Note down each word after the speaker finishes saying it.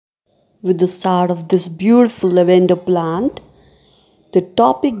with the start of this beautiful lavender plant. The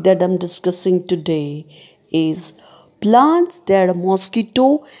topic that I'm discussing today is plants that are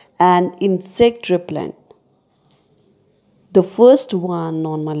mosquito and insect repellent. The first one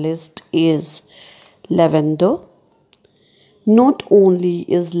on my list is lavender. Not only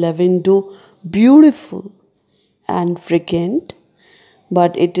is lavender beautiful and fragrant,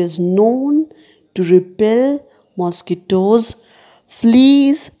 but it is known to repel mosquitoes,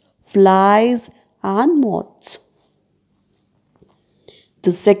 fleas, flies, and moths.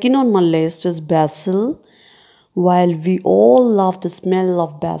 The second on my list is basil. While we all love the smell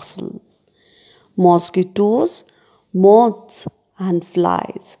of basil, mosquitoes, moths, and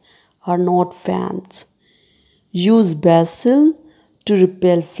flies are not fans. Use basil to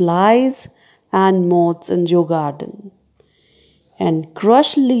repel flies and moths in your garden. And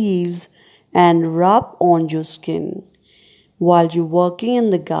crush leaves and rub on your skin while you're working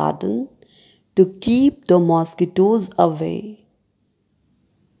in the garden to keep the mosquitoes away.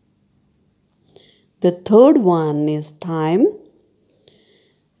 The third one is thyme.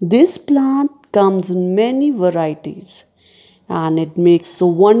 This plant comes in many varieties and it makes a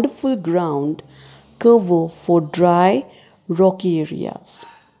wonderful ground cover for dry, rocky areas.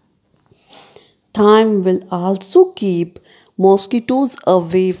 Thyme will also keep mosquitoes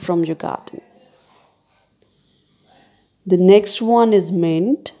away from your garden. The next one is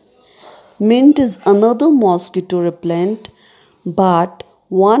mint. Mint is another mosquito repellent, but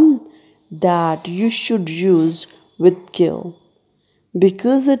one that you should use with care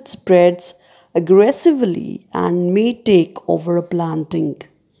because it spreads aggressively and may take over a planting.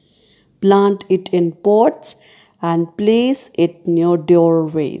 Plant it in pots and place it near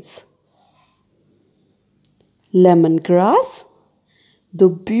doorways. Lemongrass. The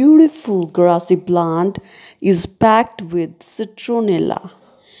beautiful grassy plant is packed with citronella,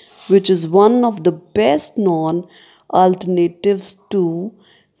 which is one of the best known alternatives to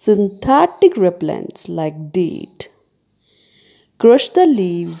synthetic repellents like DEET. Crush the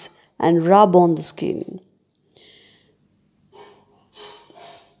leaves and rub on the skin.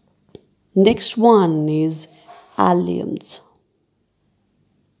 Next one is alliums.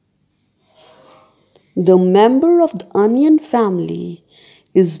 The member of the onion family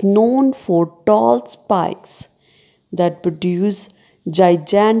is known for tall spikes that produce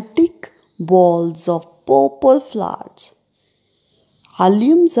gigantic balls of purple flowers.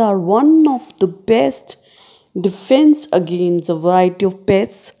 Alliums are one of the best defense against a variety of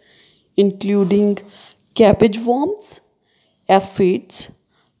pests, including cabbage worms, aphids,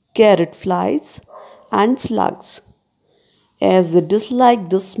 carrot flies, and slugs, as they dislike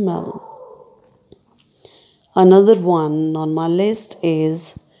the smell. Another one on my list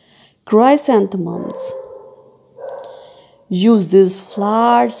is chrysanthemums. Use these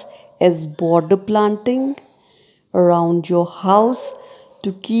flowers as border planting around your house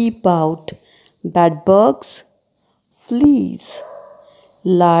to keep out bed bugs, fleas,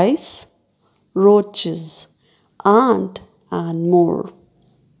 lice, roaches, ants, and more.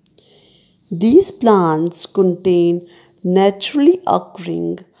 These plants contain naturally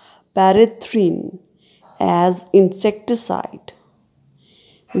occurring permethrin as insecticide.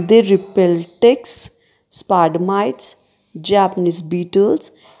 They repel ticks, spider mites, Japanese beetles,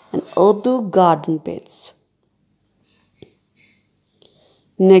 and other garden pests.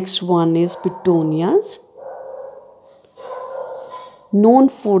 Next one is petunias. Known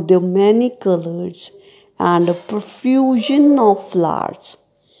for their many colors and a profusion of flowers,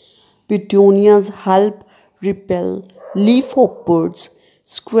 petunias help repel leafhoppers,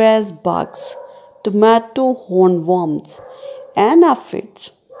 squash bugs, tomato hornworms, and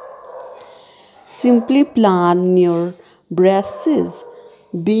aphids. Simply plant near brassica,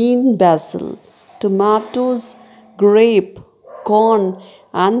 bean, basil, tomatoes, grape, corn,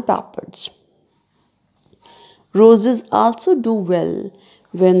 and peppers. Roses also do well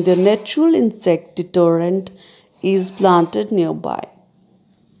when their natural insect deterrent is planted nearby.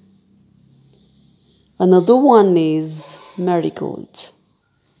 Another one is marigolds.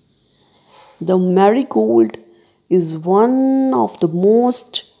 The marigold is one of the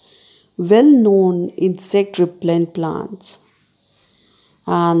most well-known insect repellent plants,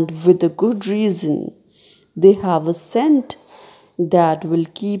 and with a good reason. They have a scent that will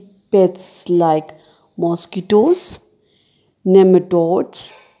keep pests like mosquitoes,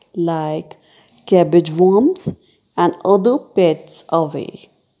 nematodes like cabbage worms, and other pests away.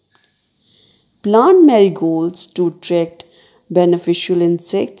 Plant marigolds to attract beneficial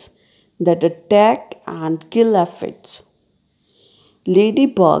insects that attack and kill aphids.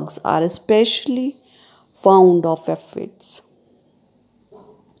 Ladybugs are especially fond of aphids.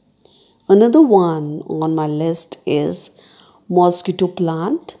 Another one on my list is mosquito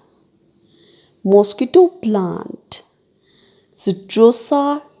plant. Mosquito plant,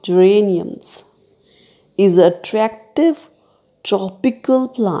 Citrosa geraniums, is an attractive tropical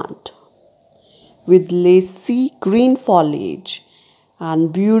plant with lacy green foliage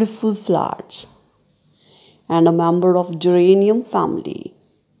and beautiful flowers, and a member of geranium family.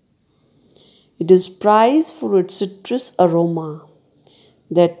 It is prized for its citrus aroma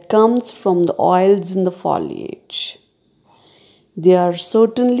that comes from the oils in the foliage. They are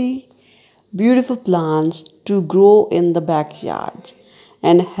certainly beautiful plants to grow in the backyard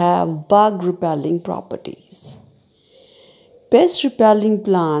and have bug repelling properties. Pest repelling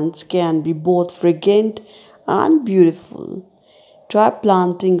plants can be both fragrant and beautiful. Try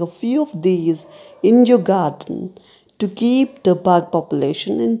planting a few of these in your garden to keep the bug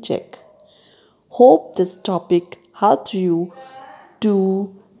population in check. Hope this topic helps you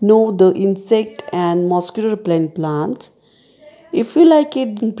to know the insect and mosquito repellent plants. If you like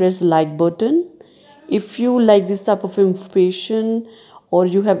it, then press the like button. If you like this type of information or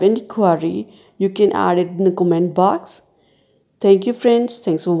you have any query, you can add it in the comment box. Thank you friends,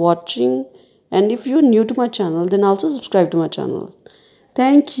 thanks for watching, and if you're new to my channel then also subscribe to my channel.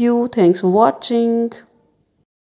 Thank you, thanks for watching.